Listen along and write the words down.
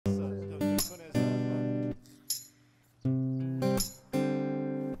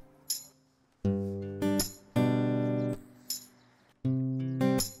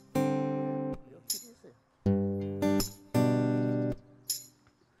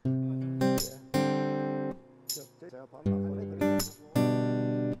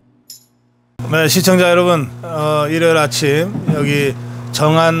네, 시청자 여러분, 일요일 아침 여기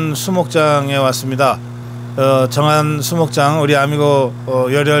정안수목장에 왔습니다. 정안수목장 우리 아미고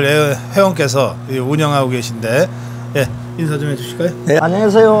열혈 회원께서 운영하고 계신데, 예, 인사 좀 해주실까요? 네,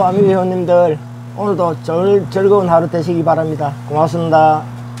 안녕하세요, 아미고 회원님들. 오늘도 즐거운 하루 되시기 바랍니다. 고맙습니다.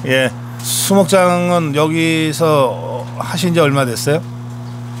 예, 수목장은 여기서 하신 지 얼마 됐어요?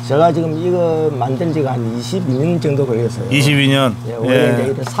 제가 지금 이거 만든 지가 한 22년 정도 걸렸어요. 22년? 예, 원래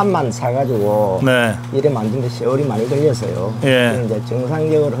이제 이래 산만 사가지고 네. 이래 만드는데 세월이 많이 걸렸어요. 예. 이제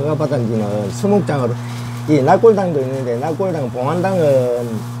정상적으로 허가받은 지는 수목장으로, 이 낙골당도 있는데 낙골당 봉안당은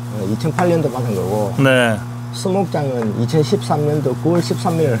 2008년도 받은 거고, 네. 수목장은 2013년도 9월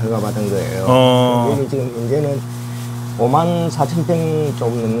 13일을 허가받은 거예요. 여기 지금 현재는 54,000평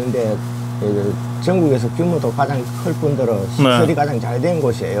좀 넘는데 전국에서 규모도 가장 클 뿐더러 시설이 네. 가장 잘 된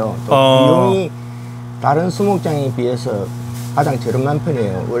곳이에요. 또 비용이 다른 수목장에 비해서 가장 저렴한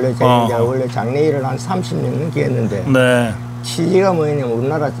편이에요. 원래 제가 이제 원래 장례 일을 한 30년 넘게 했는데 네. 취지가 뭐냐면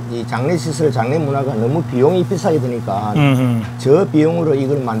우리나라 이 장례 시설, 장례 문화가 너무 비용이 비싸게 드니까 저 비용으로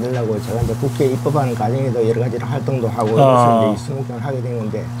이걸 만들려고 제가 이제 국회에 입법하는 과정에도 여러 가지 활동도 하고 그래서 이제 이 수목장을 하게 된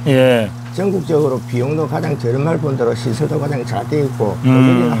건데 예. 전국적으로 비용도 가장 저렴할 뿐더러 시설도 가장 잘 되어 있고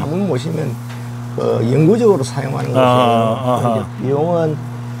여기는 한 번 모시면 영구적으로 사용하는 곳이에요. 비용은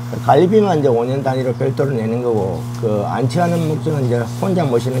관리비만 이제 5년 단위로 별도로 내는 거고, 안치하는 목적은 이제 혼자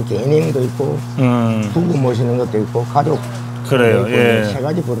모시는 개인행도 있고, 부부 모시는 것도 있고, 가족. 그래요. 예. 세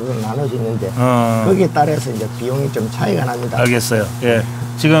가지 부류로 나눠져 있는데, 거기에 따라서 이제 비용이 좀 차이가 납니다. 알겠어요. 예.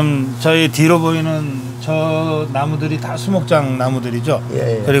 지금 저희 뒤로 보이는 저 나무들이 다 수목장 나무들이죠.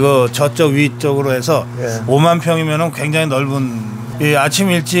 예, 예. 그리고 저쪽 위쪽으로 해서 예. 5만 평이면은 굉장히 넓은,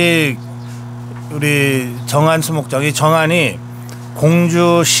 아침 일찍 우리 정안수목장이 정안이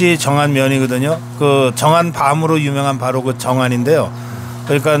공주시 정안면이거든요. 그 정안밤으로 유명한 바로 그 정안인데요.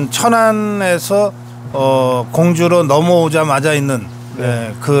 그러니까 천안에서 공주로 넘어오자마자 있는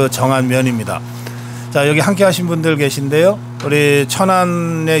네, 그 정안면입니다. 자, 여기 함께 하신 분들 계신데요. 우리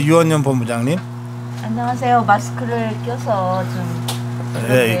천안의 유원년 본부장님. 안녕하세요. 마스크를 껴서 좀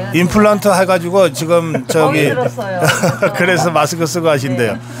네, 임플란트 해가지고 지금 저기 들었어요. 그래서 마스크 쓰고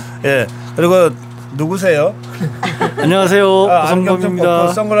하신대요. 네. 예. 그리고 누구세요? 안녕하세요.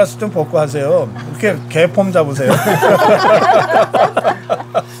 고성국입니다. 선글라스 좀 벗고 하세요. 이렇게 개폼 잡으세요.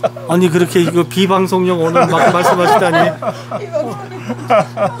 아니 그렇게 이거 비방송용 오늘 막 말씀하시다니.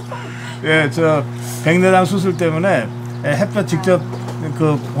 예, 저 백내장 수술 때문에 햇볕 직접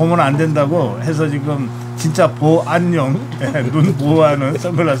보면 안 된다고 해서 지금 진짜 보안용 눈 보호하는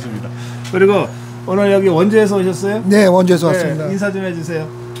선글라스입니다. 그리고 오늘 여기 원주에서 오셨어요? 네, 원주에서 왔습니다. 인사 좀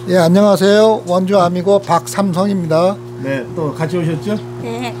해주세요. 예, 안녕하세요. 원주 아미고 박삼성입니다. 네, 또 같이 오셨죠?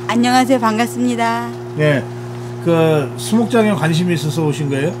 네, 안녕하세요. 반갑습니다. 네, 그 수목장에 관심이 있어서 오신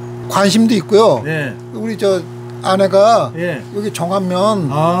거예요? 관심도 있고요. 네. 우리 저 아내가 예. 여기 정안면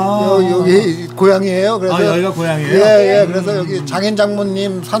여기 고향이에요. 그래서 여기가 고향이에요? 예, 그래서 여기 장인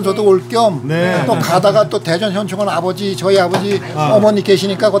장모님 산소도 올 겸 또 네. 가다가 또 대전 현충원 아버지 저희 아버지 어머니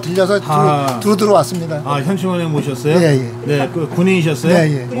계시니까 그 들려서 들어왔습니다. 아, 현충원에 모셨어요? 예, 예. 네, 그 군인이셨어요?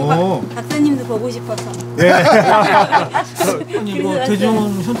 네, 예. 오. 박사님도 보고 싶어서. 네. 아니 뭐 대전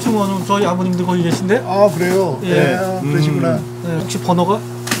현충원은 저희 아버님도 거기 계신데? 아, 그래요? 예. 네. 그러시구나. 네, 혹시 번호가?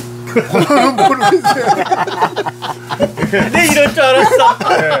 모르겠어요. 네, 이럴 줄 알았어.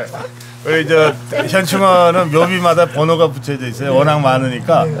 네. 우리 저 현충원은 묘비마다 번호가 붙여져 있어요. 워낙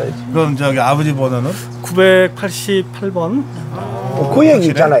많으니까. 그럼 저기 아버지 번호는? 988번. 구역이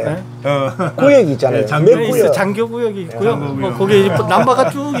있잖아요. 구역이 있잖아요. 네, 장교구역이 있고요. 거기에 남바가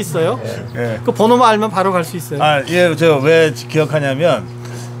쭉 있어요. 그 번호만 알면 바로 갈 수 있어요. 아, 예, 저 왜 기억하냐면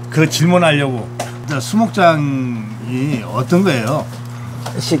그 질문하려고. 수목장이 어떤 거예요?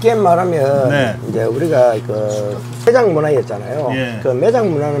 쉽게 말하면 네. 이제 우리가 그 매장 문화였잖아요. 예. 그 매장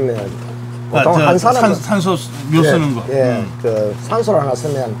문화는 보통 한 사람 산소 묘 쓰는 거. 예, 그 산소를 하나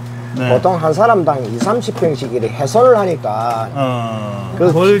쓰면 네. 보통 한 사람당 2~30평씩 이렇게 훼손을 하니까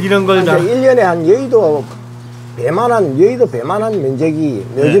뭘 이런 걸 다 1년에 한 여의도 배만한 면적이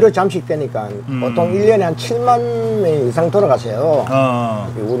묘지로 잠식되니까 보통 1년에 한 7만 명 이상 돌아가세요.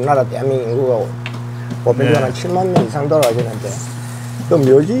 우리나라 대한민국 인구가 보편적으로 한 7만 명 이상 돌아가시는데 그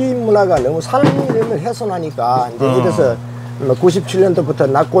묘지 문화가 너무 삶을 훼손하니까 이제 이래서 97년도부터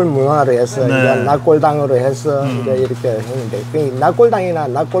낙골 문화로 해서 네. 이제 낙골당으로 해서 이제 이렇게 했는데 그 낙골당이나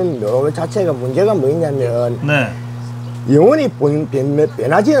낙골묘 자체가 문제가 뭐냐면 네. 영원히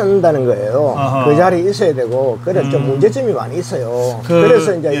변하지 않는다는 거예요. 그 자리에 있어야 되고 그래 좀 문제점이 많이 있어요.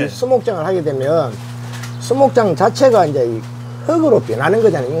 그래서 이제 이 수목장을 하게 되면 수목장 자체가 이제 흙으로 변하는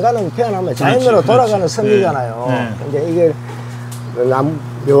거잖아요. 인간은 태어나면 자연으로 돌아가는 섬이잖아요. 이제 이게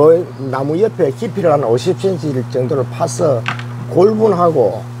나무 옆에 깊이를 한 50cm 정도를 파서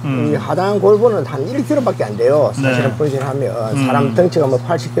골분하고 이 하단 골분은 한 1kg밖에 안 돼요. 사실은 분실하면 사람 덩치가 뭐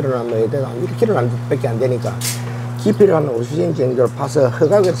 80kg나 뭐 한 1kg밖에 안 되니까 깊이를 한 50cm 정도를 파서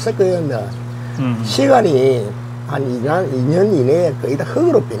흙하고 섞어야면 시간이 한 2년 이내에 거의 다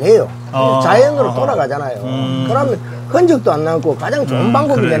흙으로 변해요. 자연으로 돌아가잖아요. 그러면 흔적도 안 남고 가장 좋은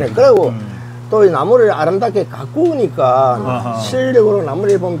방법이 되네. 그리고 또 이 나무를 아름답게 가꾸니까 실력으로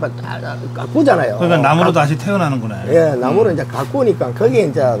나무를 보면 가꾸잖아요. 그러니까 나무로 다시 태어나는구나. 예, 나무를 이제 가꾸니까 거기에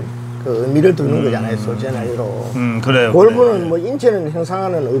이제 그 의미를 두는 거잖아요. 소재나이로. 그래요. 골분은 뭐 인체는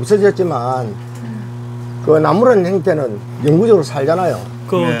형상화는 없어졌지만 그 나무라는 형태는 영구적으로 살잖아요.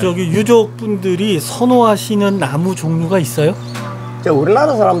 그 저기 유족분들이 선호하시는 나무 종류가 있어요?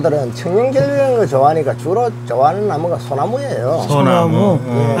 우리나라 사람들은 청년결이라는 거 좋아하니까 주로 좋아하는 나무가 소나무예요. 소나무.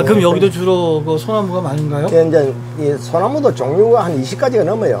 아, 그럼 여기도 주로 그 소나무가 많은가요? 예, 이제 이 소나무도 종류가 한 20가지가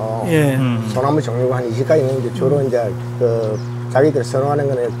넘어요. 예. 소나무 종류가 한 20가지 넘는데 주로 이제 그 자기들 선호하는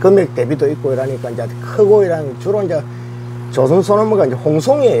거는 금액 대비도 있고 이러니까 이제 크고 이런 주로 이제 조선 소나무가 이제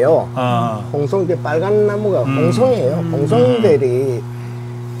홍송이에요. 홍송 그 빨간 나무가 홍송이에요. 홍송들이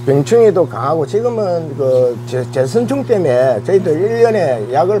병충해도 강하고 지금은 그 재선충 때문에 저희들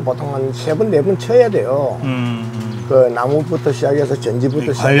 1년에 약을 보통 한 3번, 4번 쳐야 돼요. 그 나무부터 시작해서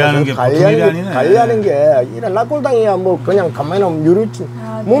전지부터 시작해서 관리하는 게 이런 낙골당이야 뭐 그냥 가만히 하면 유리치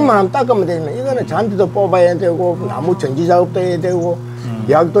문만 하면 닦으면 되지만 이거는 잔디도 뽑아야 되고 나무 전지 작업도 해야 되고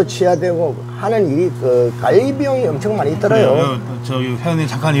약도 치야 되고 하는 일이 그 관리 비용이 엄청 많이 들어요. 저기 회원님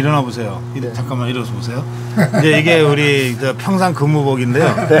잠깐 일어나 보세요. 잠깐만 일어서 보세요. 이제 이게 우리 평상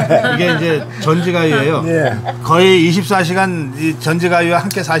근무복인데요. 이게 이제 전지가유예요. 거의 24시간 이 전지가유와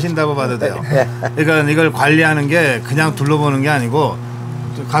함께 사신다고 봐도 돼요. 그러니까 이걸 관리하는 게 그냥 둘러보는 게 아니고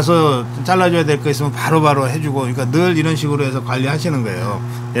가서 잘라줘야 될 거 있으면 바로바로 해주고 그러니까 늘 이런 식으로 해서 관리하시는 거예요.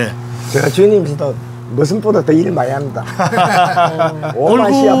 예. 제가 주인님께서도 무슨보다 더 일 많이 합니다.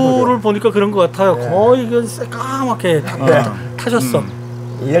 얼굴을 보니까 그런 것 같아요. 거의 그 새까맣게 타셨어.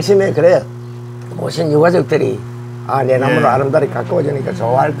 열심히 해, 그래요. 오신 유가족들이 내 나무를 아름답게 가까워지니까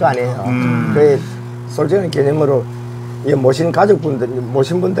좋아할 거 아니에요. 그 솔직한 개념으로 모신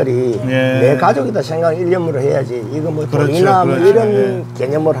분들이 내 가족이다 생각 일념으로 해야지 이거 뭐 돈이나 뭐 이런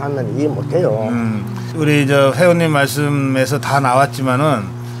개념으로 하면 이해 못해요. 우리 회원님 말씀에서 다 나왔지만은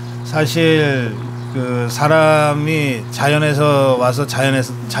사실 그 사람이 자연에서 와서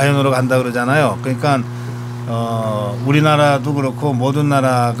자연으로 간다 그러잖아요. 그러니까 우리나라도 그렇고 모든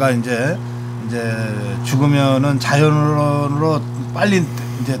나라가 이제 죽으면은 자연으로 빨리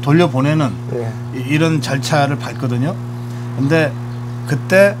이제 돌려보내는 이런 절차를 밟거든요. 근데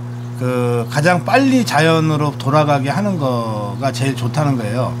그때 그 가장 빨리 자연으로 돌아가게 하는 거가 제일 좋다는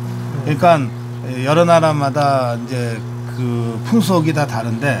거예요. 그러니까 여러 나라마다 이제 그 풍속이 다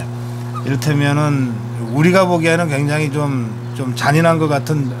다른데 이를테면은 우리가 보기에는 굉장히 좀 잔인한 것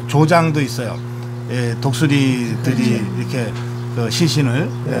같은 조장도 있어요. 독수리들이 이렇게 그 시신을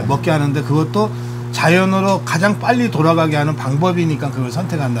먹게 하는데 그것도 자연으로 가장 빨리 돌아가게 하는 방법이니까 그걸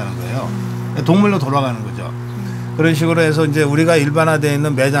선택한다는 거예요. 동물로 돌아가는 거죠. 그런 식으로 해서 이제 우리가 일반화되어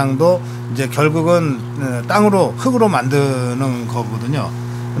있는 매장도 이제 결국은 땅으로 흙으로 만드는 거거든요.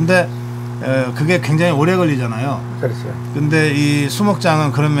 근데 그게 굉장히 오래 걸리잖아요. 그렇죠. 근데 이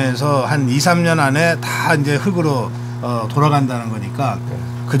수목장은 그런 면에서 한 2, 3년 안에 다 이제 흙으로 돌아간다는 거니까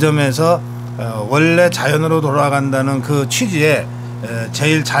그 점에서 원래 자연으로 돌아간다는 그 취지에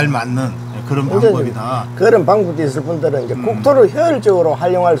제일 잘 맞는 그런 방법이다. 그런 방법이 있을 분들은 이제 국토를 효율적으로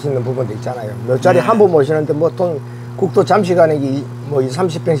활용할 수 있는 부분도 있잖아요. 몇 자리 한 번 모시는데 보통 국토 잠시간에 뭐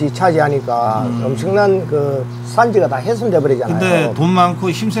 30평씩 차지하니까 엄청난 그 산지가 다 훼손돼 버리잖아요. 근데 돈 많고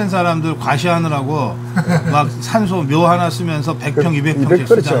힘센 사람들 과시하느라고 막 산소 묘 하나 쓰면서 100평, 200평씩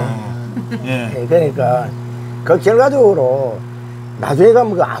쓰잖아요. 예. 그러니까 그 결과적으로 나중에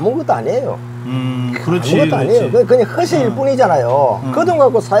가면 그 아무것도 아니에요. 그렇지. 아무것도 아니에요. 그냥 허세일 뿐이잖아요. 그 돈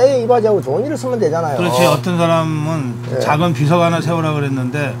갖고 사회에 이바지하고 좋은 일을 쓰면 되잖아요. 그렇지. 어떤 사람은 작은 비석 하나 세우라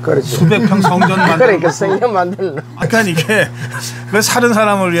그랬는데 그렇지. 수백 평 성전 만들고. 그래, 성전 만드는. 그러니까 이게 그 사는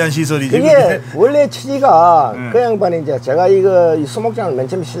사람을 위한 시설이지. 이게 원래 취지가 그 양반이 이제 제가 이 수목장을 맨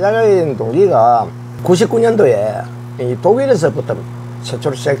처음 시작한 동기가 99년도에 이 독일에서부터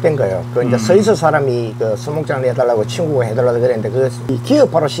최초로 시작된 거예요. 그 이제 스위스 사람이 그 수목장을 해달라고 친구가 해달라고 그랬는데 그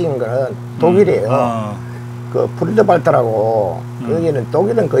기업화로 시킨 거는 독일이에요. 그 프리드발트라고 거기는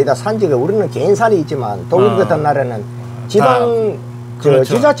독일은 거의 다 산지가 우리는 개인산이 있지만 독일 같은 나라는 지방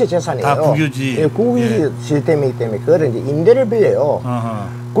그렇죠. 지자체 재산이에요. 다 국유지. 예, 국유지 시스템이기 때문에 그거를 이제 임대를 빌려요.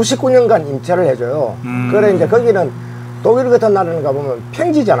 99년간 임차를 해줘요. 그래 이제 거기는 독일 같은 나라는 가보면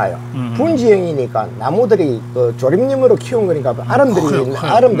평지잖아요. 분지형이니까 나무들이 그 조립림으로 키운 거니까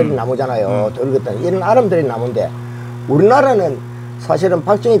아름드리 나무잖아요. 독일 같은 이런 아름드리 나무인데 우리나라는 사실은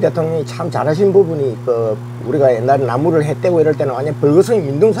박정희 대통령이 참 잘하신 부분이 그 우리가 옛날에 나무를 해떼고 이럴 때는 완전 벌거숭이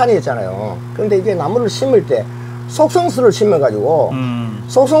민둥산이었잖아요. 그런데 이제 나무를 심을 때 속성수를 심어가지고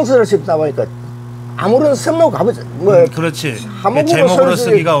속성수를 심다 보니까 아무런 쓸모 가보자 그렇지. 제목으로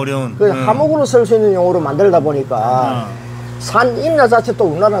쓰기가 어려운. 하목으로 쓸 수 있는 용어로 만들다 보니까 산 인나 자체 또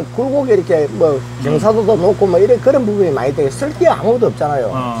우리나라는 굴곡에 이렇게 뭐 경사도도 높고 뭐 이런 그런 부분이 많이 되게 쓸 게 아무도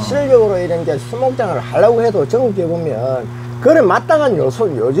없잖아요. 실질적으로 이런 이제 수목장을 하려고 해도 전국에 보면 그래 마땅한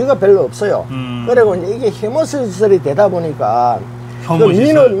요지가 별로 없어요. 그리고 이제 이게 혐오시설이 되다 보니까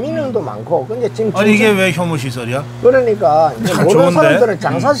민원도 많고. 근데 지금 아니 이게 왜 혐오시설이야? 그러니까 이제 모든 사람들은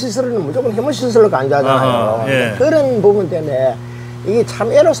장사시설은 무조건 혐오시설로 간주하잖아요. 예. 그런 부분 때문에 이게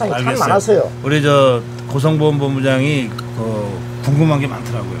참 애로사항이 참 많았어요. 우리 저 고성보훈본부장이 궁금한 게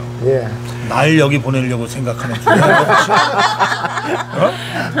많더라고요. 예. 날 여기 보내려고 생각하는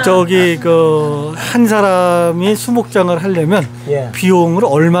저기 그 한 사람이 수목장을 하려면 비용을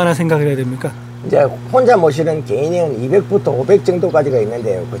얼마나 생각을 해야 됩니까? 이제 혼자 모시는 개인은 200부터 500 정도까지가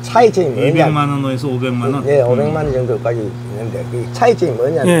있는데요. 그 차이점이 뭐냐? 200만 원에서 500만 원? 네, 500만 원 정도까지 있는데 그 차이점이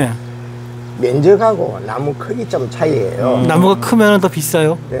뭐냐면 면적하고 나무 크기 좀 차이예요. 나무가 크면 더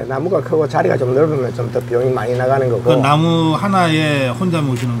비싸요? 네, 나무가 크고 자리가 좀 넓으면 좀 더 비용이 많이 나가는 거고. 그 나무 하나에 혼자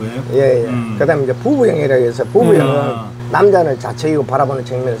모시는 거예요? 예, 예. 그다음에 이제 부부형이라고 해서 부부형은 남자는 좌측이고 바라보는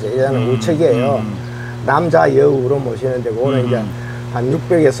측면에서 여자는 우측이에요. 남자 여우로 모시는데 그거는 이제 한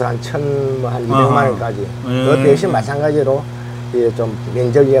 600에서 한 200만 원까지. 그 대신 마찬가지로 좀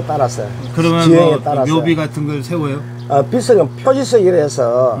면적에 따라서 그러면 지형에 따라서 묘비 같은 걸 세워요? 비석은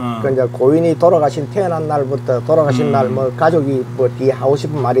표지석이라서 그 이제 고인이 태어난 날부터 돌아가신 날 뭐 가족이 뭐 뒤에 하고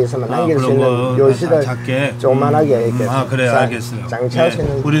싶은 말이 있으면 남길 수 있는 묘시를 작게 조그만하게 이렇게 그래 알겠어요. 장치할 수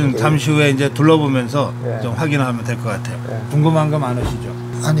있는. 우리는 잠시 후에 이제 둘러보면서 좀 확인하면 될 것 같아요. 궁금한 거 많으시죠?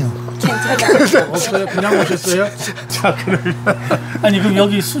 아니요. 없어요? 그냥 오셨어요? 자, 아니 그럼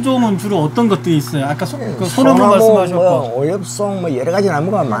여기 수종은 주로 어떤 것들이 있어요? 아까 소나무 말씀하셨고 뭐 오엽송 뭐 여러 가지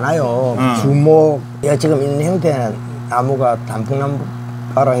나무가 많아요. 주목 지금 있는 형태는 나무가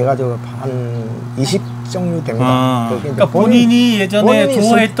단풍나무가로 해가지고 한 20종류 됩니다. 그러니까 본인이 예전에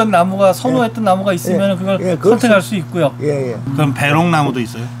좋아했던 나무가 선호했던 나무가 있으면 그걸 선택할 수 있고요. 그럼 배롱나무도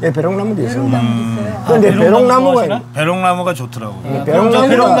있어요? 네, 배롱나무도 있습니다. 그런데 배롱나무가 좋더라고요.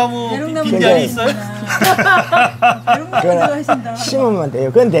 배롱나무 빈자리 있어요? 심으면 돼요.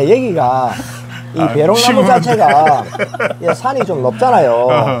 그런데 여기가 이 배롱나무 자체가 산이 좀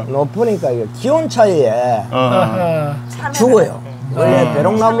높잖아요. 높으니까 기온 차이에 죽어요. 원래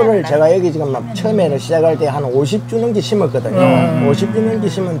배롱나무를 제가 여기 지금 처음에는 시작할 때 한 50주 넘게 심었거든요. 50주 넘게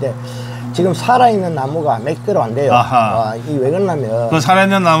심었는데 지금 살아있는 나무가 몇 개로 안 돼요. 이 왜 그러냐면 그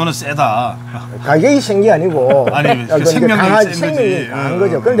살아있는 나무는 세다. 가격이 센 게 아니고 아니 생명이 강한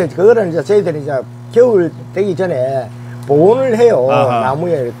거죠. 그런데 그거는 이제 저희들이 이제 겨울 되기 전에 보온을 해요.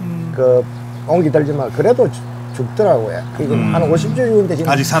 나무에 그 온기 들지만 그래도 죽더라고요. 한 50주 정도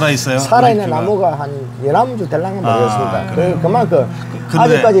지금 아직 살아있어요? 살아있는 나무가 한 11주 될랑은 모르겠습니다. 그만큼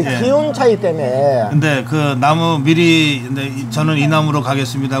아직까지 기온 차이 때문에. 근데 그 나무 미리 저는 이 나무로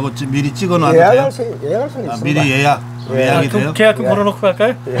가겠습니다 하고 미리 찍어놔도 돼요? 예약할 수 있습니다. 미리 예약이 돼요? 계약금 걸어놓고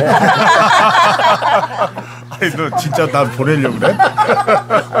갈까요? 아니 너 진짜 나 보내려고 그래?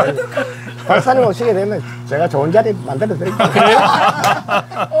 박사님 오시게 되면 제가 좋은 자리 만들어 드릴게요.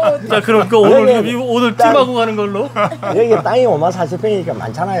 자, 그럼 오늘 팀하고 가는 걸로. 여기 땅이 5만 40평이니까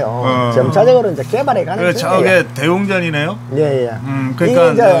많잖아요. 점차적으로 이제 개발해 가는 거예요. 저게 대웅전이네요. 예.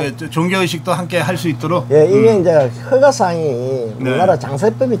 그러니까 이제 종교의식도 함께 할 수 있도록. 예, 이게 이제 허가상이 우리나라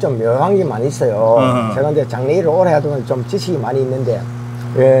장사법이 좀 묘한 게 많이 있어요. 제가 이제 장례 일을 오래 하던 좀 지식이 많이 있는데,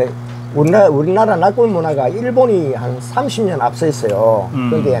 우리나라 낙골 문화가 일본이 한 30년 앞서 있어요.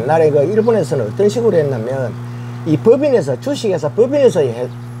 그런데 옛날에 그 일본에서는 어떤 식으로 했냐면 이 법인에서 주식회사 법인에서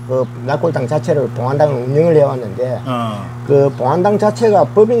그 낙골당 자체를 봉안당을 운영을 해왔는데 그 봉안당 자체가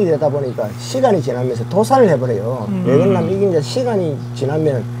법인이 되다 보니까 시간이 지나면서 도산을 해버려요. 왜 그러냐면 이게 이제 시간이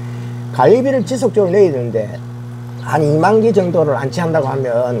지나면 관리비를 지속적으로 내야 되는데 한 2만 개 정도를 안치한다고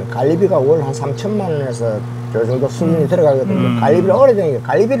하면 관리비가 월 한 3천만 원에서 저 정도 수준이 들어가거든요. 관리비를 오래되니까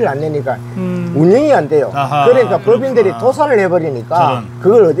관리비를 안 내니까 운영이 안 돼요. 그러니까 법인들이 도산을 해버리니까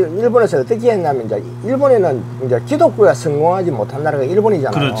그걸 일본에서 어떻게 했냐면 이제 일본에는 이제 기독교가 성공하지 못한 나라가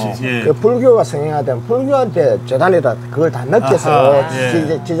일본이잖아요. 그렇지. 그 불교가 성행하든 불교한테 재단에다 그걸 다 넣겠어요.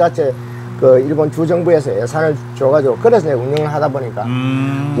 지자체 그 일본 주정부에서 예산을 줘가지고 그래서 내가 운영을 하다 보니까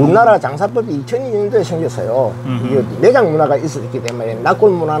우리나라 장사법이 2002년도에 생겼어요. 이게 매장 문화가 있었기 때문에 낙골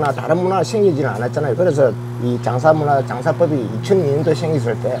문화나 다른 문화가 생기지는 않았잖아요. 그래서 이 장사 문화 장사법이 2002년도에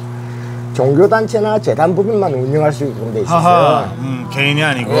생겼을 때 종교단체나 재단법인만 운영할 수 있는 데 있었어요. 개인이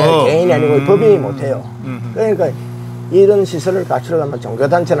아니고. 네, 개인이 아니고 법인이 못해요. 그러니까 이런 시설을 갖추려면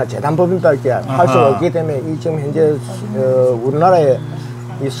종교단체나 재단법인밖에 할 수 없기 때문에 이 지금 현재 우리나라에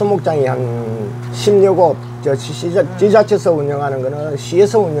이 수목장이 한 10여 곳, 지자체에서 운영하는 거는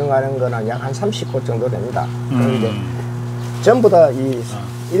시에서 운영하는 거는 약 한 30곳 정도 됩니다. 그런데 전부 다 이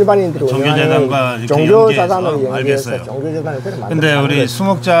일반인들이 운영하는 종교재단을 연계해서 종교재단을 만들었어요. 근데 우리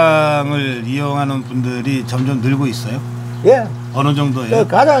수목장을 이용하는 분들이 점점 늘고 있어요? 예. 어느 정도예요?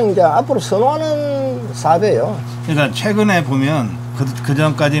 가장 이제 앞으로 선호하는 사업이에요. 그러니까 최근에 보면 그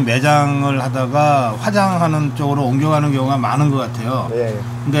전까지 매장을 하다가 화장하는 쪽으로 옮겨가는 경우가 많은 것 같아요. 예.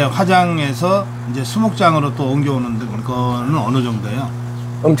 근데 화장에서 이제 수목장으로 또 옮겨오는데 그거는 어느 정도예요?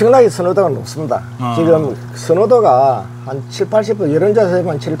 엄청나게 선호도가 높습니다. 지금 선호도가 한 7, 80%, 여론조사에서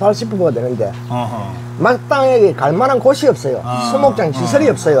보면 7, 80%가 되는데 마땅하게 갈 만한 곳이 없어요. 수목장 시설이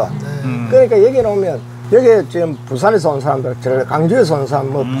없어요. 그러니까 여기 오면 여기 지금 부산에서 온 사람들, 강주에서 온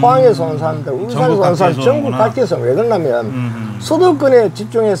사람, 뭐 포항에서 온 사람들, 울산에서 온 사람, 전국 각지에서 왜 그러냐면 수도권에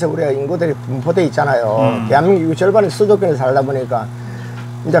집중해서 우리가 인구들이 분포돼 있잖아요. 대한민국 절반이 수도권에 살다 보니까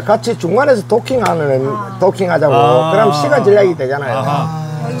이제 같이 중간에서 도킹하자고 그럼 시간 전략이 되잖아요.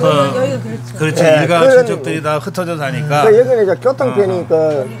 여기가 그렇죠. 그렇죠. 예, 일가 친척들이 다 흩어져 사니까. 여기는 이제 교통편이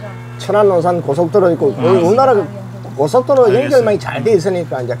그 천안 논산 고속도로 있고 우리나라 고속도로 연결망이 잘 돼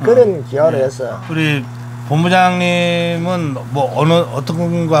있으니까 이제 그런 기여를 해서. 우리 본부장님은 뭐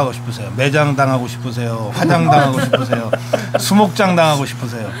어떤 거 하고 싶으세요? 매장 당하고 싶으세요? 화장 당하고 싶으세요? 수목장 당하고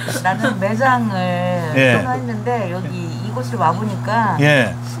싶으세요? 나는 매장을 생각했는데 여기 이곳을 와보니까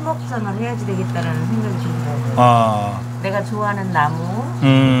수목장을 해야지 되겠다라는 생각이 들더라고요. 내가 좋아하는 나무.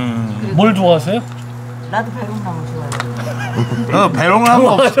 뭘 좋아하세요? 나도 배롱나무 좋아해요.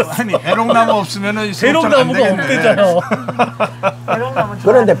 배롱나무 없으면은 배롱나무가 없대잖아요. 배롱나무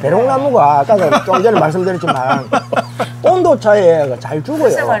그런데 배롱나무가 아까 좀 전에 말씀드렸지만 온도 차이가 잘 죽어요.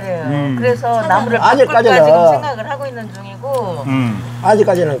 글쎄 말이에요. 그래서 나무를 바꿀까 지금 생각을 하고 있는 중이고.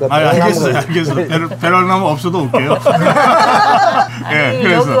 아직까지는 그 알겠어요. 배롱나무 없어도 올게요. 아니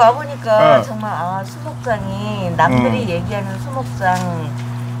그래서. 여기 와보니까 정말 수목장이 남들이 얘기하는 수목장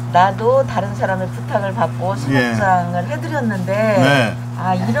나도 다른 사람의 부탁을 받고 수목장을 해드렸는데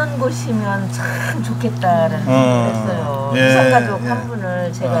이런 곳이면 참 좋겠다라는 생각을 했어요. 유성가족 한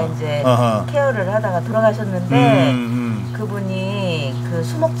분을 제가 이제 케어를 하다가 돌아가셨는데 그분이 그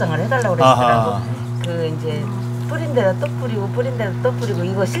수목장을 해달라고 그러시더라고. 그 이제 뿌린 데다 또 뿌리고 뿌린 데다 또 뿌리고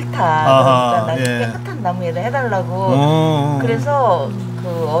이거 싫다. 그러니까 나 깨끗한 나무에다 해달라고. 그래서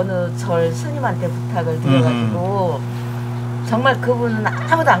그 어느 절 스님한테 부탁을 드려가지고 정말 그분은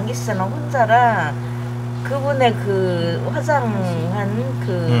아무도 안 계시잖아. 혼자라 그분의 그 화장한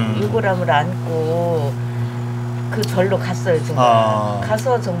그 유골함을 안고 그 절로 갔어요. 제가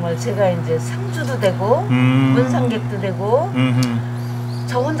가서 정말 제가 이제 상주도 되고 문상객도 되고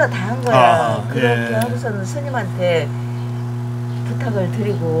저 혼자 다 한 거야. 그렇게 하고서는 스님한테 부탁을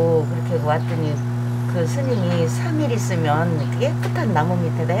드리고 그렇게 왔더니 그 스님이 3일 있으면 깨끗한 나무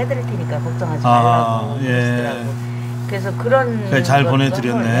밑에다 해드릴 테니까 걱정하지 말라고 그러시더라고. 그래서 그런 잘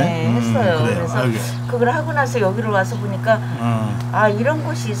보내드렸네. 했어요. 그래요. 그래서 그걸 하고 나서 여기를 와서 보니까 이런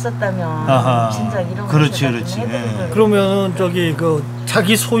곳이 있었다면 진짜 이런 그렇지. 그러면 저기 그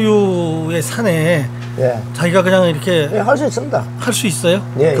자기 소유의 산에 자기가 그냥 이렇게 할 수 있습니다. 할 수 있어요?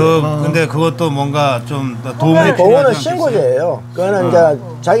 근데 그것도 뭔가 좀 도움이 필요하지 그거는 신고제예요. 그거는 이제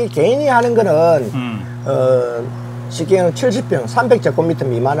자기 개인이 하는 거는 쉽게 얘기하면 70평, 300제곱미터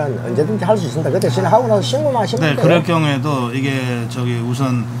미만은 언제든지 할 수 있습니다. 그 대신에 하고 나서 신고만 하시면 돼요. 그럴 경우에도 이게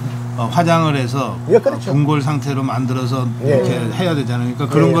우선 화장을 해서 그렇죠. 궁골 상태로 만들어서 이렇게 해야 되잖아요. 그러니까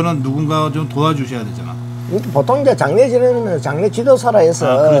그런 거는 누군가 좀 도와주셔야 되잖아. 보통 이제 장례 지내면 장례 지도사라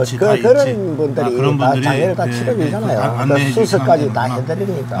해서 그런 분들이 다 장례를 다 치러주잖아요. 수술까지 다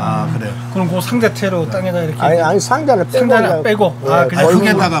해드리니까. 그래요. 그럼 그 상자채로 땅에다 이렇게 아니 상자를 빼고 그냥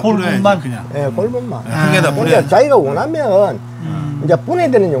흙에다가 골분만 그냥. 골분만. 흙에다 뿌려. 자기가 원하면 이제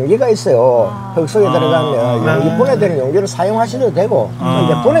분해되는 용기가 있어요. 흙 속에 들어가면 용기 분해되는 용기를 사용하셔도 되고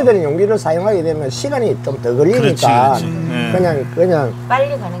이제 분해되는 용기를 사용하게 되면 시간이 좀 더 걸리니까 그냥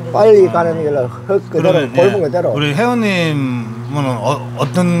빨리 가는 길로 흙 그대로 골분 그대로. 우리 회원님은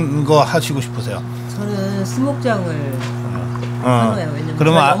어떤 거 하시고 싶으세요? 저는 수목장을 선호해요. 왜냐면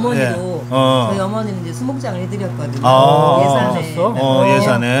그러면 어머니도 저희 어머니는 이제 수목장을 해드렸거든요. 예산에.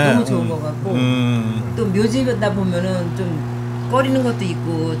 예산에. 너무 좋은 것 같고 또 묘지다 보면은 좀 꺼리는 것도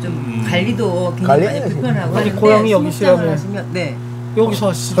있고 좀 관리도 굉장히 많이 불편하고. 아니 고양이 여기 있으라면 네. 여기서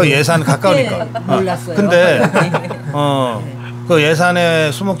하시죠. 그 예산 가까우니까. 네, 몰랐어요. 근데 그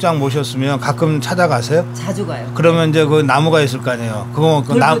예산에 수목장 모셨으면 가끔 찾아가세요? 자주 가요. 그러면 이제 그 나무가 있을 거 아니에요. 그거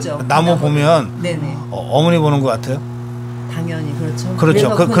그 나무 보면 네네. 어머니 보는 것 같아요. 당연히 그렇죠.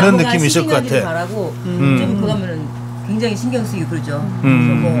 그렇죠. 그런 느낌이 있을 것 같아. 바라고 좀 그거 하면은 굉장히 신경 쓰이고 그러죠.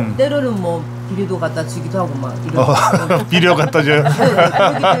 그래서 뭐 때로는 뭐 비료도 갖다 주기도 하고 막 이런. 비료 갖다 줘요.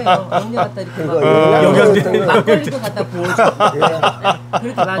 영양 갖다 이렇게 막걸리도 갖다 부어줘.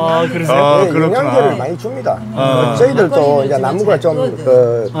 그렇게 많이. 그러세요? 영양제를 많이 줍니다. 저희들도 이제 나무가 좀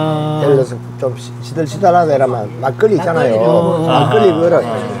예를 들어서 좀 시들시들하다 이러면 막걸리 있잖아요. 막걸리 그거를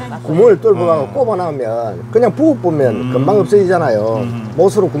구멍을 뚫어가지고 꼽아놓으면 그냥 부어보면 금방 없어지잖아요.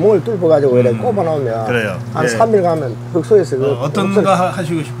 못으로 구멍을 뚫어가지고 이렇게 꼽아놓으면 그래요. 한 3일 가면 흑소에서 어떤 거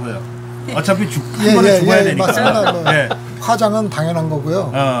하시고 싶어요? 어차피 한 번에 죽어야 되니까. 맞습니다. 뭐 화장은 당연한 거고요.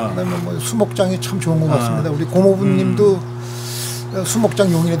 그다음에 뭐 수목장이 참 좋은 것 같습니다. 우리 고모부님도 수목장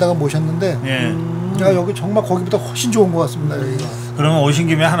용인에다가 모셨는데 제가 여기 정말 거기보다 훨씬 좋은 것 같습니다. 여기가. 그러면 오신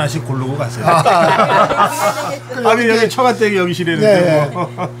김에 하나씩 고르고 가세요. 아니 여기 처갓댁이 여기 시래는데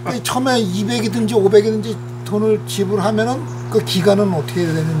처음에 200이든지 500이든지 돈을 지불하면은 그 기간은 어떻게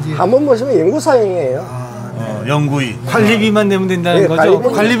되는지 한 번 모시면 연구사용이에요. 연구비. 관리비만 내면 된다는 거죠?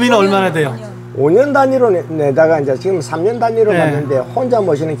 관리비는 얼마나 돼요? 5년 단위로 내다가 이제 지금 3년 단위로 받는데 혼자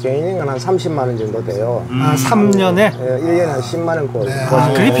모시는 개인은 한 30만 원 정도 돼요. 3년에? 1년에 한 10만 원 꼴.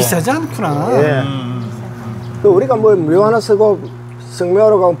 그게 비싸지 않구나. 그 우리가 뭐 무료 하나 쓰고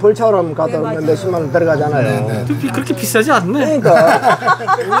성묘로 가면 벌차로 가도 몇십만 원 들어가잖아요. 그렇게 비싸지 않네. 그러니까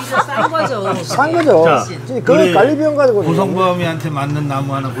오히려 싼 거죠. 산 거죠. 그 관리 비용 가지고 고성범이한테 맞는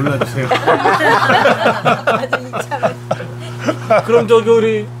나무 하나 골라주세요. 그럼 저기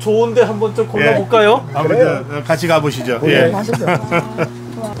우리 좋은데 한번 좀 골라볼까요? 한번 같이 가보시죠. 예.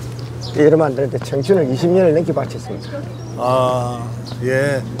 이러면 안 되는데 청춘을 20년을 넘게 바쳤습니다.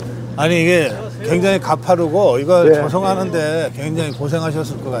 예. 아니 이게 굉장히 가파르고 이거 조성하는데 굉장히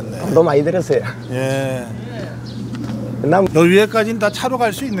고생하셨을 것 같네. 돈 많이 들었어요. 예. 요 위에까지는 다 차로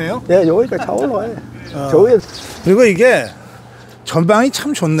갈 수 있네요. 예, 여기까지 차 올라와요. 저 위에. 그리고 이게 전방이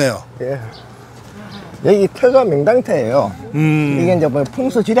참 좋네요. 예. 여기 터가 명당터예요. 이게 이제 뭐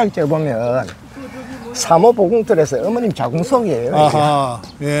풍수 지략제 보면 사모보궁틀에서 어머님 자궁석이에요. 아하.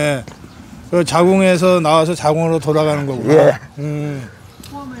 예. 그 자궁에서 나와서 자궁으로 돌아가는 거구나. 예.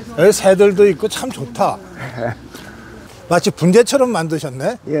 여기 새들도 있고 참 좋다. 마치 분재처럼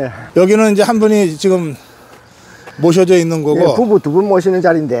만드셨네. 예. 여기는 이제 한 분이 지금 모셔져 있는 거고. 예, 부부 두 분 모시는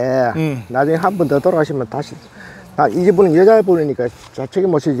자리인데 나중에 한 분 더 돌아가시면 다시 이 집은 여자분이니까 저쪽에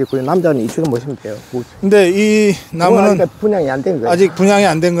모시지 남자는 이쪽에 모시면 돼요. 근데 이 나무는 분양이 안 된 거예요. 아직 분양이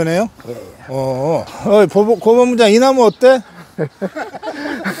안 된 거네요. 예. 고본부장 이 나무 어때?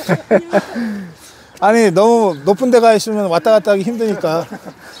 아니 너무 높은 데 가 있으면 왔다 갔다 하기 힘드니까.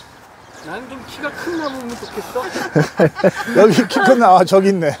 난 좀 키가 큰 나무면 좋겠어. 여기 키 큰 나무 저기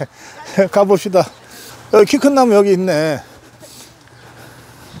있네. 가봅시다. 여기 키 큰 나무 여기 있네.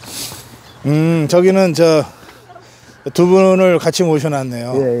 저기는 저 두 분을 같이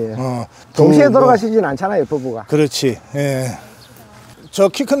모셔놨네요. 예. 동시에 돌아가시진 않잖아요, 부부가. 그렇지. 예. 저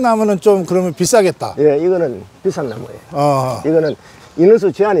키 큰 나무는 좀 그러면 비싸겠다. 예, 이거는 비싼 나무예요. 이거는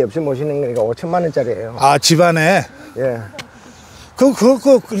인원수 제한이 없이 모시는 거니까 5천만 원짜리예요. 아, 집안에? 예.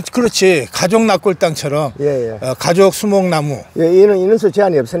 그렇지. 가족 낙골당처럼. 예. 가족 수목나무. 예, 이는 인원수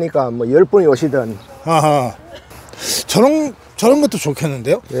제한이 없으니까 뭐 10분이 오시든. 아하. 저런 것도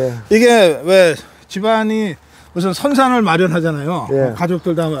좋겠는데요? 예. 이게 왜 집안이 무슨 선산을 마련하잖아요. 예.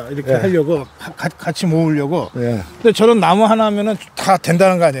 가족들 다 이렇게 하려고, 같이 모으려고. 예. 근데 저런 나무 하나면은 다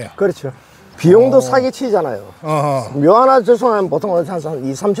된다는 거 아니에요? 그렇죠. 비용도 싸게 치잖아요. 어허. 묘 하나 조성하면 보통 한 2,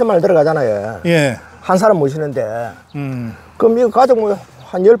 3천만 원 들어가잖아요. 예. 한 사람 모시는데. 그럼 이거 가족 뭐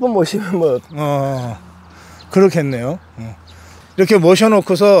한 10분 모시면 뭐. 그렇겠네요. 이렇게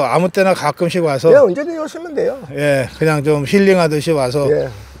모셔놓고서 아무 때나 가끔씩 와서. 예, 언제든지 오시면 돼요. 예, 그냥 좀 힐링하듯이 와서. 예.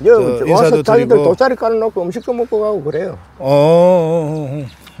 인사도 와서 자기들 드리고. 돗자리 깔아놓고 음식 좀 먹고 가고 그래요.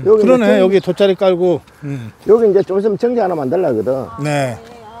 여기 그러네. 여기 돗자리 깔고. 여기 이제 좀 있으면 정지 하나 만들려거든. 네.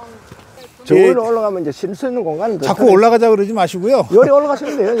 저 위로 올라가면 이제 쉴 수 있는 공간은 자꾸 올라가자 그러지 마시고요. 여기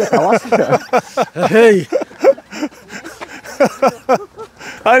올라가시면 돼요. 이제 다 왔어요. 에이.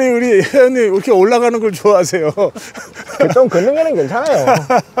 아니 우리 회원님 이렇게 올라가는 걸 좋아하세요. 좀 걷는 거는 괜찮아요.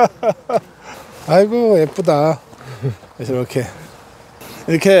 아이고 예쁘다. 그래서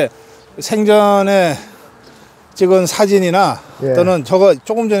이렇게 생전에 찍은 사진이나 또는 저거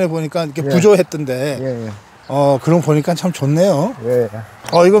조금 전에 보니까 이렇게 부조했던데 그런 거 보니까 참 좋네요.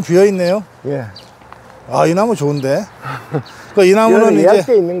 이건 비어 있네요. 예. 이 나무 좋은데. 그 이 나무는 이제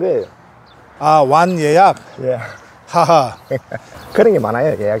예약돼 있는 거예요. 아, 완 예약. 예. 하하. 그런 게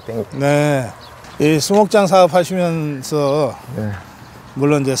많아요. 예약된 게. 네. 이 수목장 사업하시면서 네.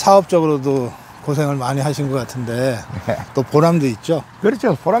 물론 이제 사업적으로도 고생을 많이 하신 것 같은데 또 보람도 있죠.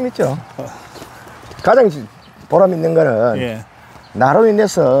 그렇죠. 보람 있죠. 가장 보람 있는 거는 예. 나로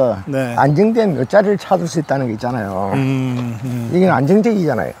인해서 네. 안정된 묘자리를 찾을 수 있다는 게 있잖아요. 이게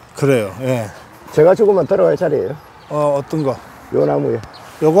안정적이잖아요. 그래요. 예. 제가 죽으면 들어갈 자리예요. 어떤 거? 요 나무에.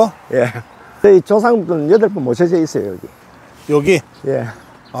 요거? 예. 저희 조상분 8분 모셔져 있어요, 여기. 여기? 예.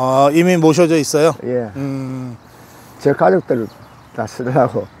 이미 모셔져 있어요? 예. 제 가족들 다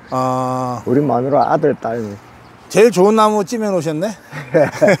쓰려고. 우리 마누라 아들, 딸. 제일 좋은 나무 찜해 놓으셨네?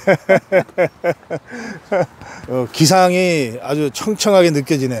 기상이 아주 청청하게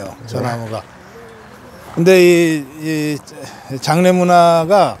느껴지네요, 저 나무가. 근데 이 장례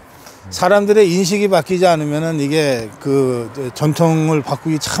문화가 사람들의 인식이 바뀌지 않으면은 이게 그 전통을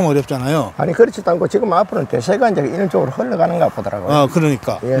바꾸기 참 어렵잖아요. 아니, 그렇지도 않고 지금 앞으로는 대세가 이제 이런 쪽으로 흘러가는가 보더라고요.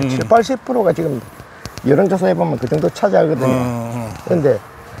 그러니까. 예, 70, 80%가 지금 여론조사해 보면 그 정도 차지하거든요. 그런데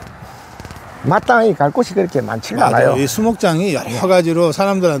마땅히 갈 곳이 그렇게 많지가 않아요. 이 수목장이 여러 가지로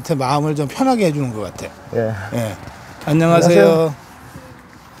사람들한테 마음을 좀 편하게 해주는 것 같아. 예. 예. 안녕하세요.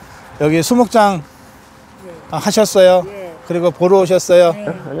 여기 수목장 하셨어요? 예. 그리고 보러 오셨어요?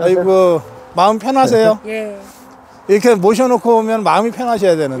 아이고, 마음 편하세요? 예. 이렇게 모셔놓고 오면 마음이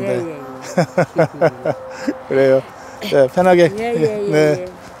편하셔야 되는데. 그래요. 네, 편하게. 네.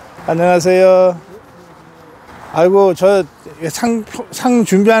 안녕하세요. 아이고, 저 상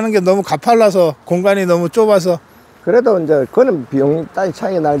준비하는 게 너무 가팔라서 공간이 너무 좁아서. 그래도 이제 그는 비용이 따지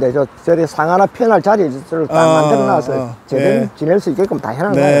차이가 나는데 저리 상 하나 편할 자리를 딱 만들어 놔서 제대로 지낼 수 있게끔 다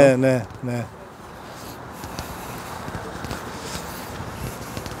해놓은 거예요. 네.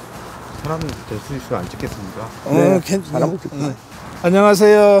 사람 될 수 있으면 안 찍겠습니다. 사람 찍고.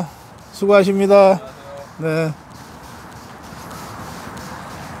 안녕하세요. 수고하십니다. 네.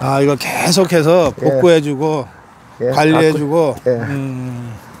 이거 계속해서 복구해주고 관리해주고.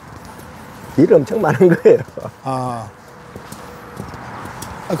 일 엄청 많은 거예요.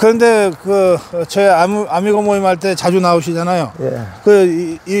 그런데 저희 아미고 모임 할 때 자주 나오시잖아요. 예.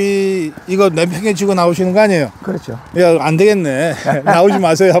 이거 내팽개치고 나오시는 거 아니에요? 그렇죠. 야, 안 되겠네. 나오지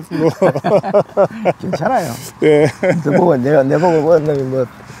마세요, 앞으로. 괜찮아요. 예. 보고 내보고 뭐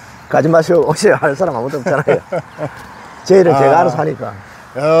가지 마시고 오시라 할 사람 아무도 없잖아요. 제 일은 제가 알아서 하니까.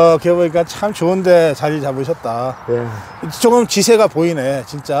 이렇게 보니까 참 좋은데 자리 잡으셨다. 예. 조금 지세가 보이네,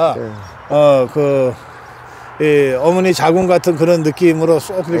 진짜. 어머니 자궁 같은 그런 느낌으로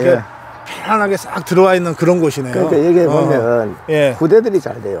쏙 이렇게 편안하게 싹 들어와 있는 그런 곳이네요. 그러니까 얘기해 보면 후대들이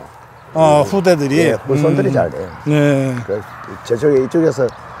잘 돼요. 후대들이. 후손들이 잘 돼요. 네. 저쪽에 이쪽에서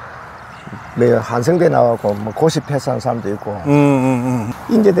한성대 나와고 뭐 고시패스한 사람도 있고,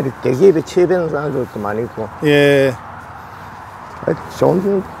 인재들이 대기업에 취업하는 사람들도 많이 있고. 예.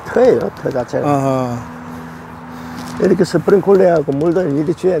 좋은 터예요, 터 자체가. 이렇게 스프링클러하고 물도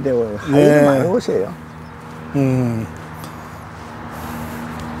이리 줘야 되고, 할 일이 많은 곳이에요.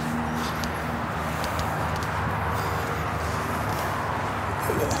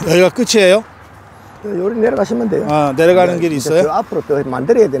 여기가 끝이에요? 요리 내려가시면 돼요. 내려가는 길이 있어요? 저 앞으로 또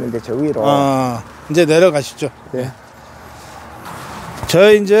만들어야 되는데, 저 위로. 이제 내려가시죠. 네.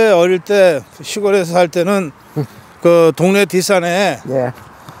 저희 이제 어릴 때 시골에서 살 때는 그 동네 뒷산에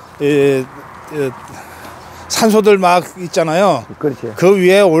산소들 막 있잖아요. 그렇죠. 그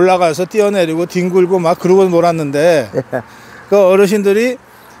위에 올라가서 뛰어내리고 뒹굴고 막 그러고 놀았는데 그 어르신들이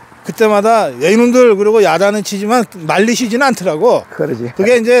그때마다 이놈들 그러고 야단은 치지만 말리시지는 않더라고. 그러지.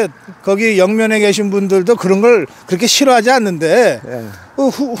 그게 이제 거기 영면에 계신 분들도 그런 걸 그렇게 싫어하지 않는데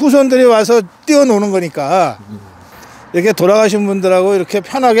후손들이 와서 뛰어노는 거니까 이렇게 돌아가신 분들하고 이렇게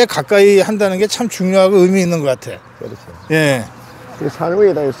편하게 가까이 한다는 게 참 중요하고 의미 있는 것 같아. 그렇죠. 예. 산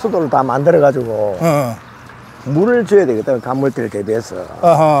위에다 수도를 다 만들어가지고 물을 줘야 되거든, 간물들 대비해서.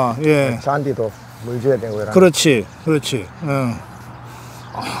 예. 잔디도 물 줘야 되고. 그렇지.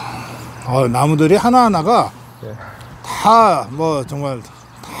 나무들이 하나하나가 다 뭐 정말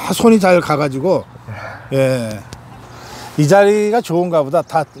다 손이 잘 가가지고 이 자리가 좋은가 보다.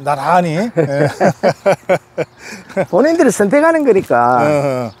 다 나란히. 본인들이 선택하는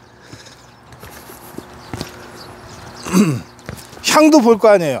거니까. 향도 볼 거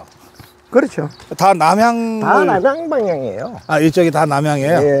아니에요. 그렇죠. 다 남향. 다 남향 방향이에요. 이쪽이 다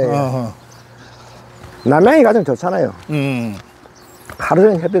남향이에요? 남향이 가장 좋잖아요. 하루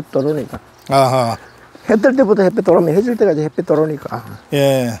종일 햇빛 들어오니까. 해 뜰 때부터 햇빛 들어오면 해질 때까지 햇빛 들어오니까.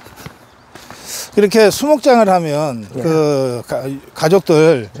 예. 이렇게 수목장을 하면 그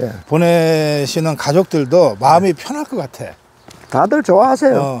가족들 보내시는 가족들도 마음이 편할 것 같아. 다들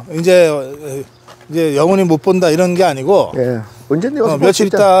좋아하세요. 이제 영원히 못 본다 이런 게 아니고 언제든지 며칠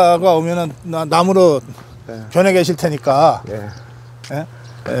있다가 오면은 나무로 변해 계실 테니까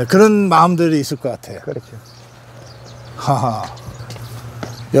그런 마음들이 있을 것 같아요. 그렇죠. 하하.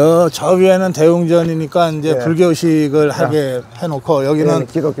 저 위에는 대웅전이니까 이제 불교식을 하게 해놓고 여기는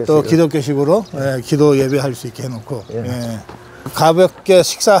또 기독교식으로 기도 예배할 수 있게 해놓고 가볍게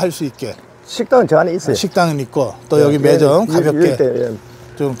식사할 수 있게 식당은 저 안에 있어요. 식당은 있고 또 여기 매점 가볍게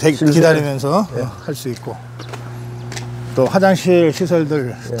좀 기다리면서 할 수 있고 또 화장실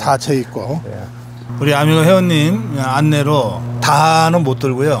시설들 다 쳐 있고 우리 아미고 회원님 안내로 다는 못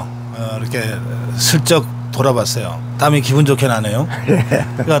들고요 이렇게 슬쩍 돌아봤어요. 다음에 기분 좋게 나네요.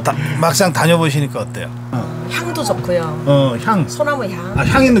 그러니까 막상 다녀보시니까 어때요? 향도 좋고요. 향. 소나무 향. 아,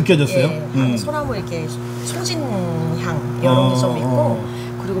 향이 느껴졌어요? 소나무 이렇게 소진 향 이런 게 좀 있고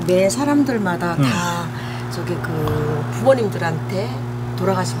그리고 매 사람들마다 다 저기 그 부모님들한테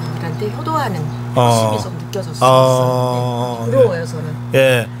돌아가신 분들한테 효도하는 힘이 좀 느껴졌어요. 부러워요 저는.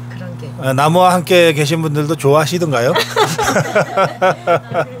 예. 그런 게. 나무와 함께 계신 분들도 좋아하시던가요?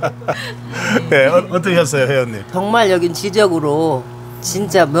 네, 어떠셨어요, 회원님? 정말 여긴 지적으로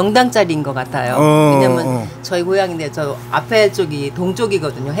진짜 명당 자리인 것 같아요. 왜냐면 저희 고향인데 저 앞에 쪽이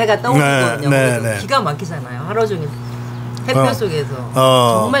동쪽이거든요. 해가 떠오르거든요. 비가 막히잖아요. 하루 종일 햇볕 속에서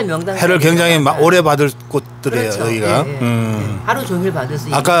정말 명당. 해를 굉장히 오래 받을 곳들이에요. 그렇죠. 여기가. 하루 종일 받을 수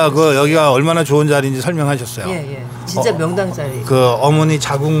있는. 아까 그 여기가 얼마나 좋은 자리인지 설명하셨어요. 진짜 명당 자리. 그 어머니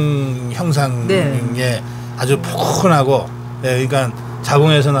자궁 형상에 아주 포근하고, 그러니까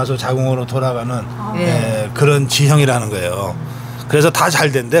자궁에서 나서 자궁으로 돌아가는 그런 지형이라는 거예요. 그래서 다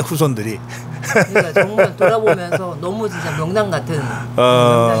잘 된대 후손들이. 그러니까 정말 돌아보면서 너무 진짜 명당 같은.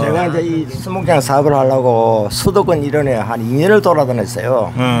 제가 이제 이 수목장 사업을 하려고 수도권 일원에 한 2년을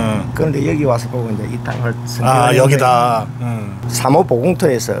돌아다녔어요. 그런데 여기 와서 보고 이제 이 땅을 여기다. 사모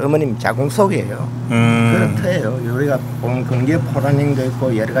보공터에서 어머님 자궁 속이에요. 그런 터예요. 우리가 보면 근개포란형도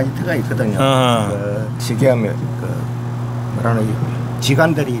있고 여러 가지 터가 있거든요. 지게하면 뭐라는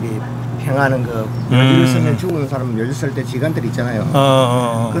지관들이 평하는 그 묘지를 쓰면 죽은 사람은 묘지 쓸 때 지관들이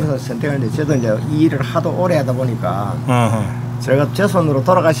있잖아요. 그래서 선택하는데 저도 이제 이 일을 하도 오래 하다 보니까 제가 제 손으로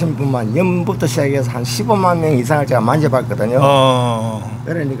돌아가신 분만 연부터 시작해서 한 15만 명 이상을 제가 만져봤거든요.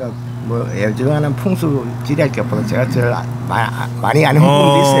 그러니까 뭐 예정하는 풍수 지리할 것보다 제가 제일 많이 아는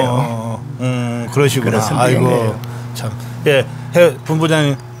부분도 있어요. 그러시구나. 아이고 참.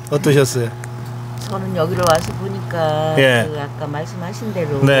 본부장님 어떠셨어요? 저는 여기로 와서 보니까 그 아까 말씀하신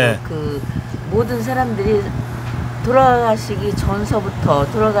대로 그 모든 사람들이 돌아가시기 전서부터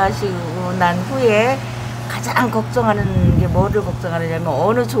돌아가시고 난 후에 가장 걱정하는 게 뭐를 걱정하느냐면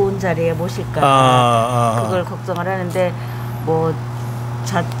어느 좋은 자리에 모실까 그걸 걱정을 하는데 뭐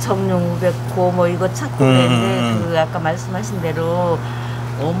자청룡 우백호 뭐 이거 찾고 그랬는데 그 아까 말씀하신 대로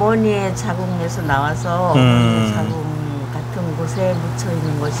어머니의 자궁에서 나와서 어머니의 자궁 같은 곳에 묻혀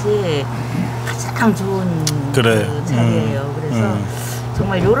있는 것이 가장 좋은 그 자리예요. 그래서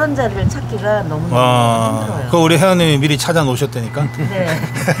정말 이런 자리를 찾기가 너무 힘들어요. 그 우리 회원님이 미리 찾아 놓으셨다니까. 네.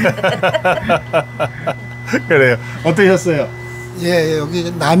 그래요. 어떠셨어요?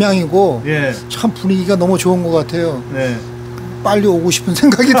 여기 남양이고 참 분위기가 너무 좋은 것 같아요. 빨리 오고 싶은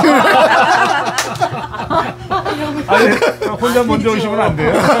생각이 들어요. 아니, 혼자 먼저 오시면 안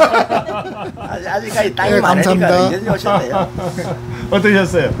돼요. 아직까지 땅이 많으니까 이제 오셨네요.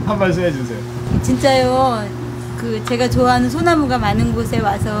 어떠셨어요? 한 말씀 해주세요. 진짜요. 그 제가 좋아하는 소나무가 많은 곳에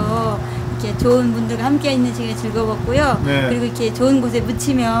와서 이렇게 좋은 분들과 함께 있는 시간이 즐거웠고요. 그리고 이렇게 좋은 곳에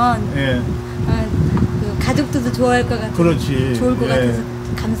묻히면 그 가족들도 좋아할 것 같아요. 그렇지. 좋을 것 같아서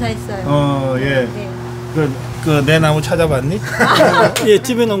감사했어요. 그 내 나무 찾아봤니?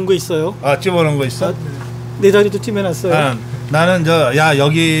 찜해놓은 거 있어요. 찜해놓은 거 있어? 내 자리도 찜해놨어요. 나는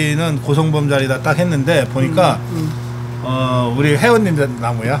여기는 고성범 자리다 딱 했는데 보니까 우리 회원님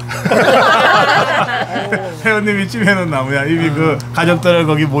나무야. 회원님이 찜해놓은 나무야. 이미 그 가족들을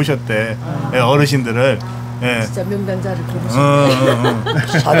거기 모셨대. 어르신들을. 진짜 명당자를 고르셨네.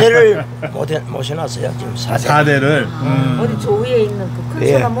 4대를 모셔놨어요. 지금 4대를. 어디 저 위에 있는 그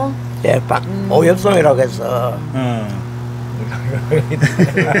큰 소나무? 오엽송이라고 해서.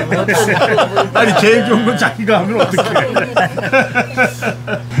 아니 제일 좋은 건 자기가 하면 어떡해.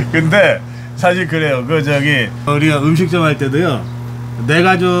 근데 사실 그래요. 우리가 음식점 할 때도요. 내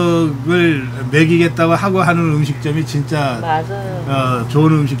가족을 먹이겠다고 하고 하는 음식점이 진짜 맞아요.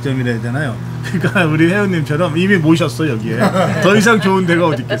 좋은 음식점이라 하잖아요. 그러니까 우리 회원님처럼 이미 모셨어 여기에. 더 이상 좋은 데가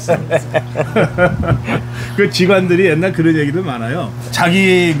어디 있겠어. 그 직원들이 옛날 그런 얘기도 많아요.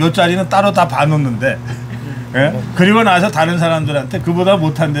 자기 몇 자리는 따로 다 봐놓는데 예? 그리고 나서 다른 사람들한테 그보다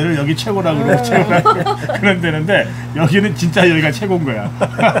못한 데를 여기 최고라고 그러고 최고라고 그런 데는데 여기는 진짜 여기가 최고인 거야.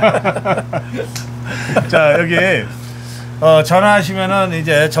 자, 여기 전화하시면은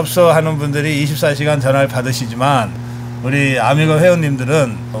이제 접수하는 분들이 24시간 전화를 받으시지만 우리 아미고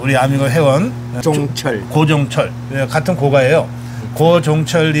회원님들은 우리 아미고 회원 고종철 같은 고가예요.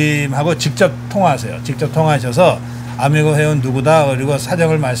 고종철님하고 직접 통화하세요. 직접 통화하셔서 아미고 회원 누구다 그리고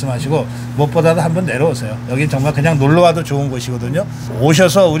사정을 말씀하시고 무엇보다도 한번 내려오세요. 여기 정말 그냥 놀러와도 좋은 곳이거든요.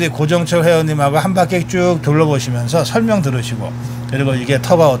 오셔서 우리 고종철 회원님하고 한 바퀴 쭉 둘러보시면서 설명 들으시고 그리고 이게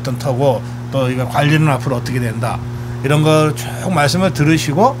터가 어떤 터고 또 이거 관리는 앞으로 어떻게 된다 이런 걸 쭉 말씀을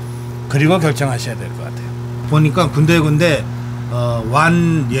들으시고 그리고 결정하셔야 될 것 같아요. 보니까 군데군데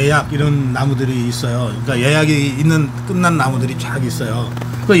완 예약 이런 나무들이 있어요. 그러니까 예약이 있는 끝난 나무들이 쫙 있어요.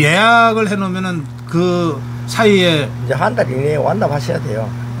 그 예약을 해놓으면은 그 사이에 이제 한 달 이내에 완납하셔야 돼요.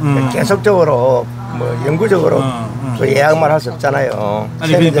 계속적으로 뭐 영구적으로 또 예약만 할 수 없잖아요.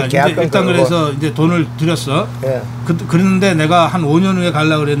 아니 그러니까 이제 일단 그래서 이제 돈을 들였어. 예. 그랬는데 내가 한 5년 후에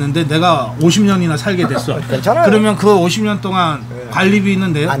가려고 그랬는데 내가 50년이나 살게 됐어. 괜찮아요. 그러면 그 50년 동안 관리비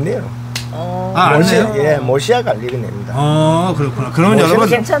있는데요? 안 내요. 안 내요? 예, 모시아 관리비 냅니다. 그렇구나. 그러면 여러분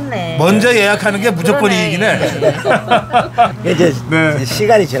괜찮네. 먼저 예약하는 게 무조건 이익이네. 이제 네.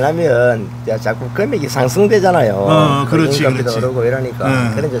 시간이 지나면 자꾸 금액이 상승되잖아요. 그렇지. 오르고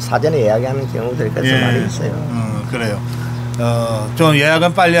이러니까 그런 이제 사전에 예약하는 경우들이 그래서 많이 있어요. 그래요. 좀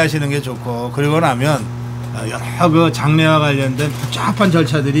예약은 빨리 하시는 게 좋고 그리고 나면 여러 그 장례와 관련된 복잡한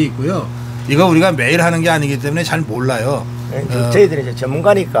절차들이 있고요. 이거 우리가 매일 하는 게 아니기 때문에 잘 몰라요. 저희들이 이제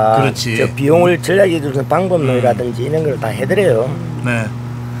전문가니까 그렇지. 저 비용을 절약해 주는 방법론이라든지 이런 걸 다 해드려요. 네,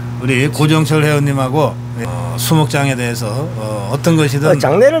 우리 고정철 회원님하고 수목장에 대해서 어떤 것이든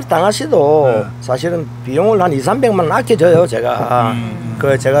장례를 당하시도 사실은 비용을 한 200~300만 원 아껴줘요. 제가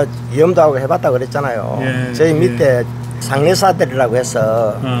그 제가 위험도 하고 해봤다 그랬잖아요. 저희 밑에 상례사들이라고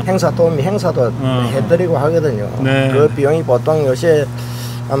해서 행사 도우미 행사도 해드리고 하거든요. 그 비용이 보통 요새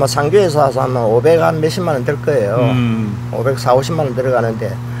아마 상교에서 와서 아마 500한 몇십만 원 될 거예요. 540~50만 원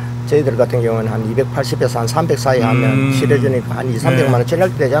들어가는데 저희들 같은 경우는 한 280에서 한 300 사이 하면 실어주니까 한 200~300만 원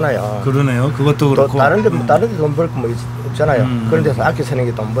절약 되잖아요. 그러네요. 그것도 그렇고 다른데 돈 벌 거 뭐 없잖아요. 그런 데서 아껴 쓰는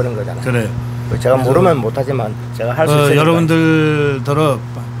게 돈 버는 거잖아요. 그래. 제가 모르면 못하지만 제가 할 수 있으니까. 여러분들더러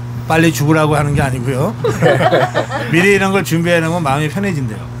빨리 죽으라고 하는 게 아니고요. 미리 이런 걸 준비해 놓으면 마음이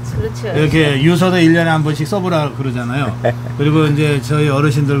편해진대요. 그렇죠. 이렇게 유서도 1년에 한 번씩 써보라 그러잖아요. 그리고 이제 저희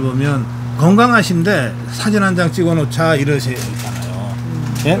어르신들 보면 건강하신데 사진 한 장 찍어 놓자 이러시잖아요.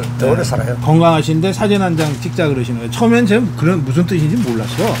 예? 오래 살아요. 건강하신데 사진 한 장 찍자 그러시는 거예요. 처음엔 제가 그런 무슨 뜻인지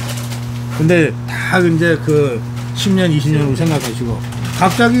몰랐어. 근데 다 이제 그 10년, 20년 후 생각하시고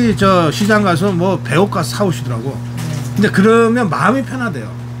갑자기 저 시장 가서 뭐 배옷 가서 사오시더라고. 근데 그러면 마음이 편하대요.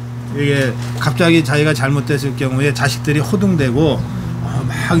 이게 갑자기 자기가 잘못됐을 경우에 자식들이 호둥대고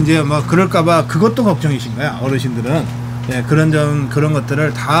막 이제 막 그럴까봐 그것도 걱정이신 거야. 어르신들은 그런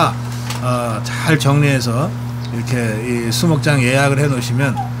것들을 다 잘 정리해서 이렇게 이 수목장 예약을 해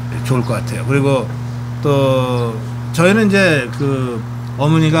놓으시면 좋을 것 같아요. 그리고 또 저희는 이제 그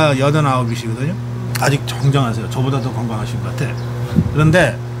어머니가 89이시거든요. 아직 정정하세요. 저보다 더 건강하신 것 같아.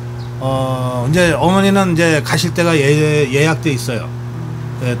 그런데 이제 어머니는 이제 가실 때가 예약돼 있어요.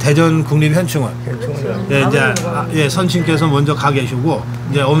 대전 국립현충원. 이제 선친께서 먼저 가 계시고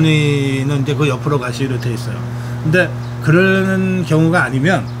이제 어머니는 이제 그 옆으로 가시기로 돼 있어요. 근데 그런 경우가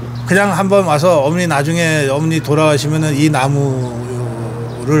아니면 그냥 한번 와서 어머니 나중에 어머니 돌아가시면은 이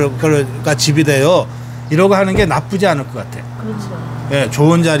나무가 집이 돼요. 이러고 하는 게 나쁘지 않을 것 같아. 그렇죠.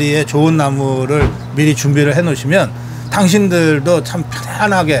 좋은 자리에 좋은 나무를 미리 준비를 해 놓으시면 당신들도 참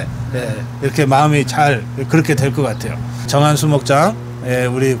편안하게 이렇게 마음이 잘 그렇게 될 것 같아요. 정안수목장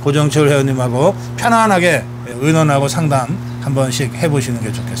우리 고정철 회원님하고 편안하게 의논하고 상담 한 번씩 해보시는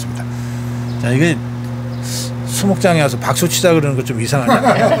게 좋겠습니다. 자, 이게 수목장에 와서 박수 치자 그러는 거 좀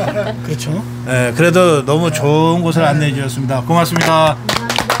이상하네요. 그렇죠. 그래도 너무 좋은 곳을 안내해 주셨습니다. 고맙습니다.